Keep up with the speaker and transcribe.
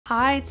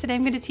Hi, today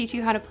I'm going to teach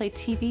you how to play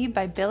TV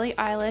by Billie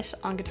Eilish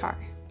on guitar.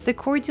 The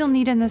chords you'll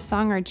need in this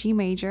song are G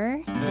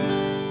major,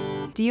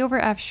 D over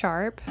F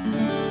sharp,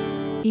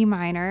 E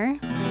minor,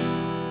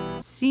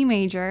 C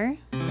major,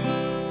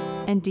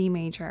 and D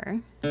major.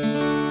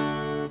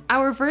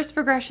 Our verse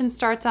progression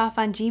starts off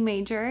on G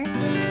major,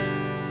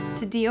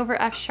 to D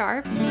over F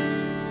sharp,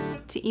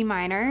 to E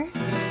minor,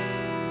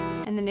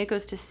 and then it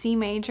goes to C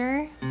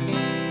major,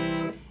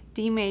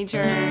 D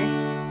major,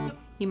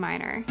 E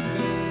minor.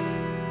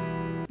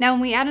 Now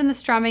when we add in the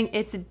strumming,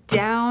 it's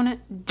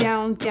down,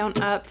 down,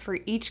 down, up for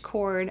each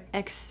chord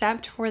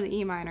except for the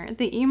E minor.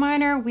 The E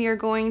minor, we are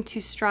going to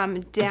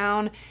strum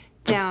down,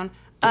 down,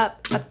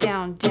 up, up,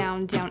 down,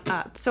 down, down,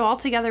 up. So all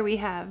together we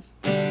have.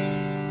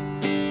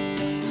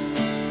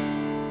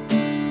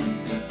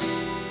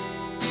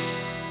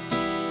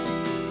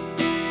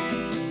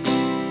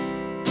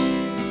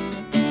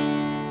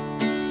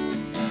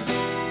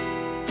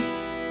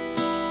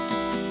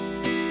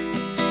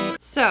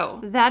 So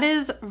that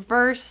is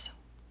verse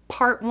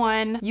part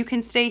one. You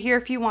can stay here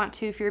if you want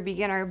to, if you're a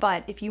beginner,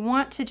 but if you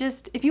want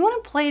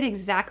to play it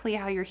exactly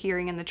how you're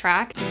hearing in the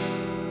track.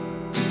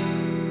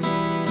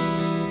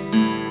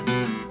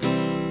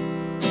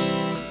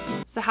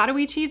 So how do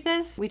we achieve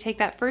this? We take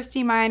that first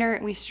E minor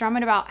and we strum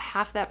it about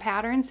half that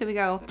pattern. So we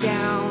go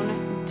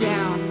down,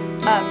 down,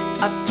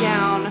 up,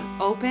 down,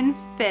 open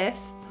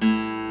fifth,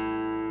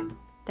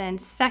 then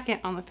second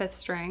on the fifth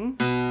string,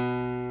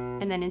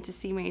 and then into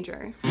C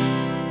major.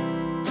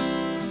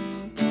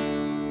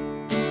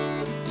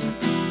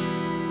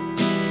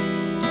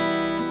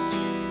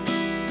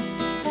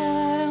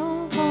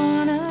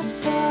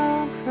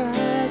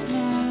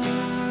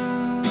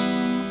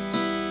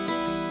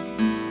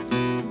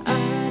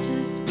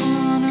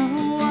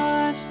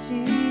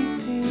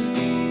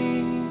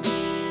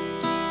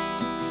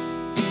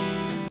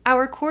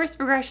 Our chorus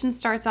progression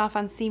starts off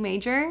on C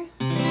major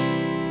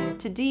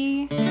to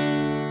D,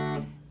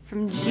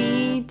 from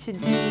G to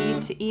D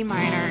to E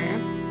minor,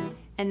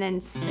 and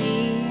then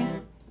C,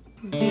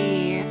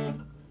 D,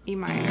 E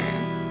minor.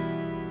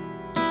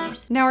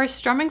 Now our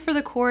strumming for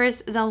the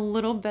chorus is a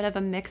little bit of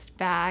a mixed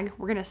bag.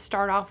 We're gonna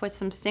start off with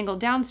some single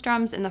down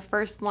strums in the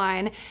first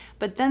line,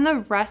 but then the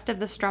rest of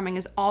the strumming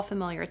is all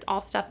familiar. It's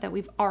all stuff that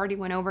we've already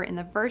went over in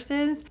the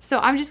verses. So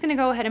I'm just gonna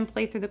go ahead and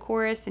play through the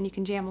chorus and you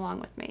can jam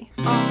along with me.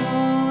 All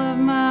of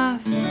my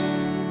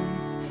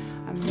friends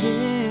are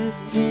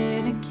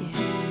missing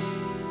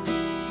again.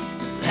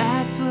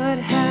 That's what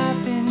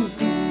happens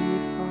when we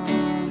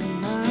fall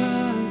in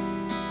love.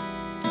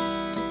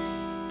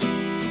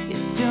 You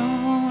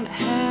don't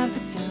have the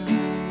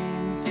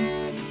time,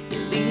 you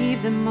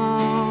leave them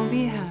all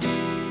behind.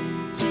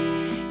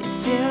 You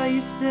tell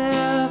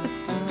yourself it's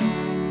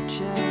fine, you're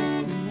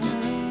just enough.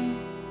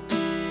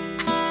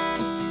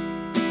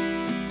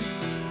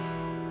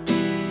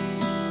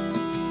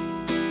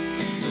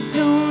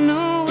 Don't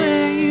know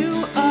where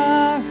you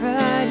are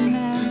right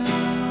now.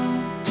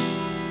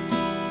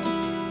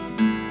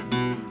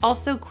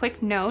 Also,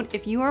 quick note,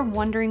 if you are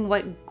wondering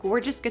what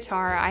gorgeous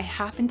guitar I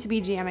happen to be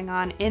jamming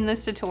on in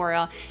this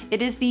tutorial,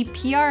 it is the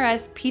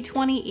PRS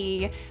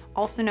P20E,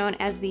 also known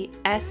as the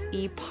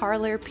SE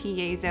Parlor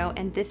Piezo,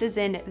 and this is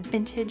in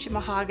vintage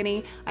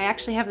mahogany. I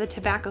actually have the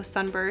tobacco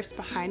sunburst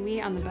behind me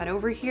on the bed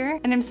over here,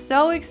 and I'm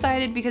so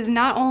excited because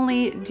not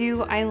only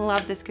do I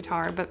love this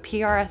guitar, but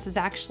PRS is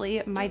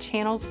actually my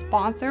channel's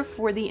sponsor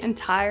for the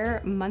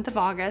entire month of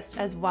August,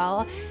 as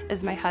well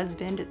as my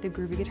husband, the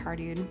Groovy Guitar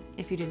Dude.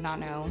 If you did not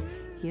know,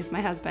 he is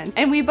my husband.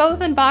 And we both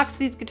unbox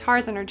these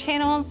guitars on our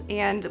channels,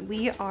 and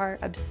we are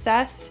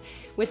obsessed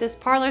with this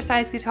parlor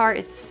size guitar.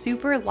 It's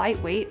super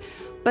lightweight,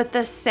 but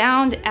the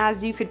sound,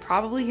 as you could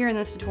probably hear in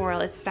this tutorial,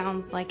 it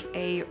sounds like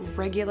a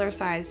regular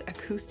sized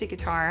acoustic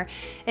guitar.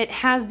 It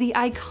has the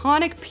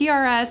iconic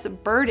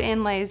PRS bird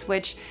inlays,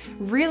 which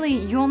really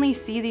you only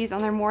see these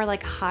on their more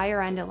like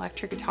higher end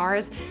electric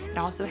guitars. It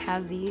also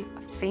has the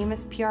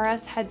famous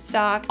PRS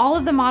headstock. All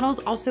of the models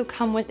also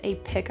come with a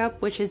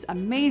pickup, which is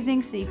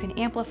amazing, so you can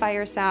amplify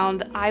your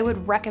sound. I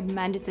would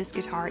recommend this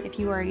guitar if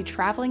you are a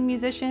traveling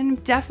musician.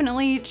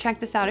 Definitely check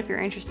this out if you're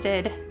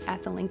interested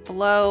at the link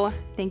below.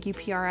 Thank you,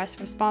 PRS,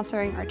 for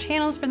sponsoring our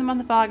channels for the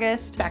month of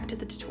August. Back to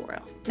the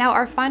tutorial. Now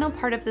our final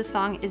part of the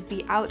song is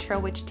the outro,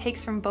 which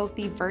takes from both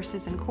the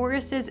verses and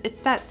choruses. It's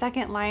that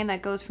second line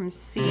that goes from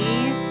C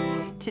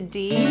to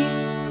D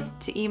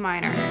to E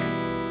minor.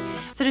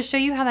 So to show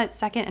you how that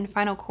second and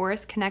final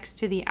chorus connects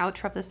to the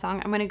outro of the song,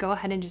 I'm gonna go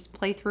ahead and just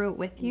play through it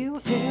with you.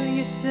 Tell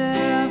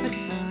yourself it's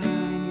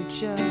fine, you're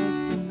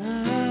just in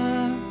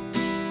love.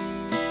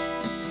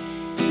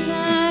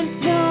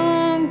 And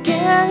don't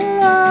get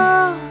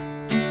lost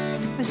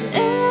with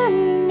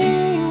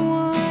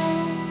anyone.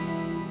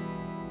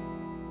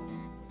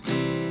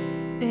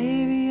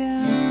 Baby,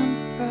 I'm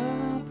the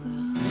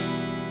problem.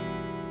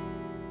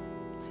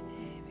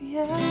 Baby,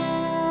 I'm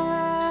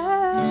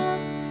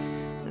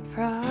the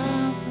problem.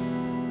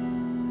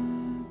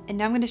 And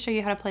now I'm going to show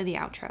you how to play the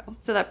outro.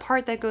 So that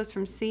part that goes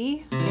from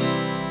C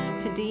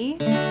to D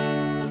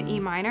to E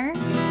minor,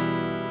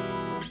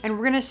 and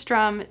we're going to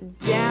strum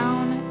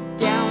down,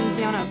 down,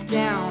 down, up,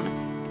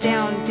 down,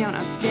 down, down,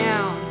 up,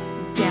 down,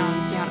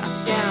 down, down,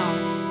 up,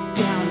 down,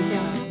 down,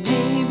 down.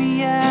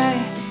 Maybe I'm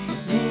a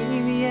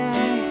problem.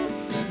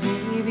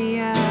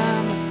 Maybe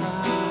I'm a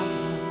problem.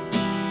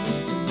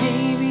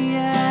 Maybe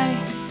I'm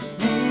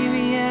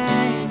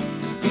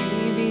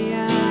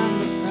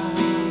the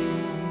problem.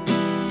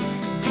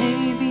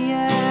 Baby,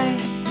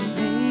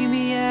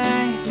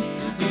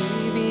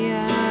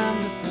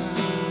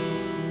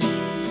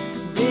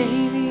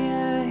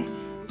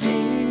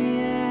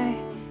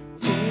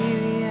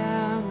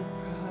 I'm a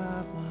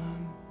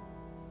problem.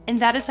 And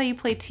that is how you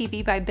play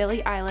TV by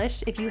Billie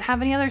Eilish. If you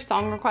have any other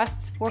song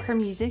requests for her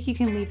music, you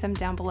can leave them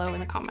down below in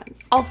the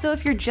comments. Also,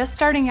 if you're just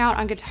starting out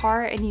on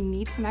guitar and you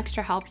need some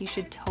extra help, you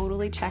should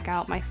totally check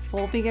out my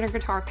full beginner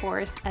guitar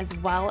course as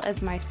well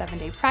as my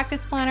 7-day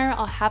practice planner.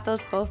 I'll have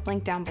those both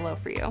linked down below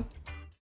for you.